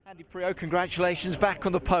Andy Priaulx, congratulations, back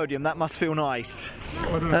on the podium. That must feel nice.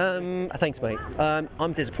 Thanks, mate.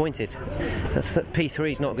 I'm disappointed.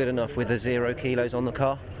 P3 is not good enough with the 0 kilos on the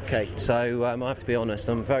car. Okay. So I have to be honest,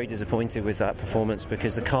 I'm very disappointed with that performance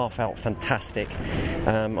because the car felt fantastic.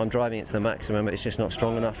 I'm driving it to the maximum, but it's just not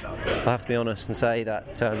strong enough. I have to be honest and say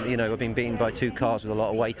that I've been beaten by 2 cars with a lot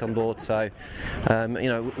of weight on board. So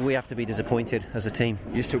we have to be disappointed as a team.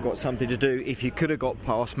 You still got something to do. If you could have got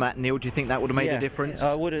past Matt and Neil, do you think that would have made a difference?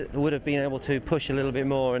 I would have been able to push a little bit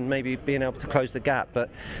more and maybe been able to close the gap. But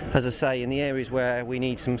as I say, in the areas where we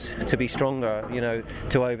need to be stronger,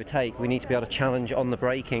 to overtake, we need to be able to challenge on the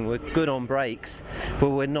braking. We're good on brakes, but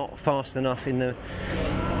we're not fast enough in the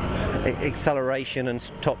acceleration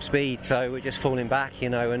and top speed, so we're just falling back,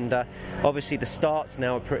 and obviously the starts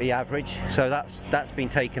now are pretty average, so that's been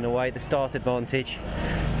taken away. The start advantage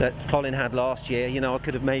that Colin had last year, I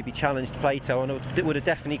could have maybe challenged Plato and it would have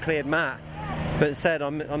definitely cleared Matt. But instead,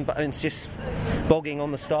 it's just bogging on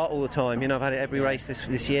the start all the time. I've had it every race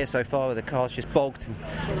this year so far where the car's just bogged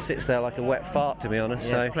and sits there like a wet fart, to be honest.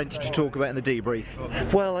 Yeah, so plenty to talk about in the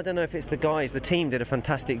debrief. Well, I don't know if it's the guys. The team did a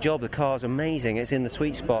fantastic job. The car's amazing. It's in the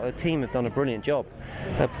sweet spot. The team have done a brilliant job.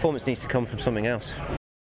 Performance needs to come from something else.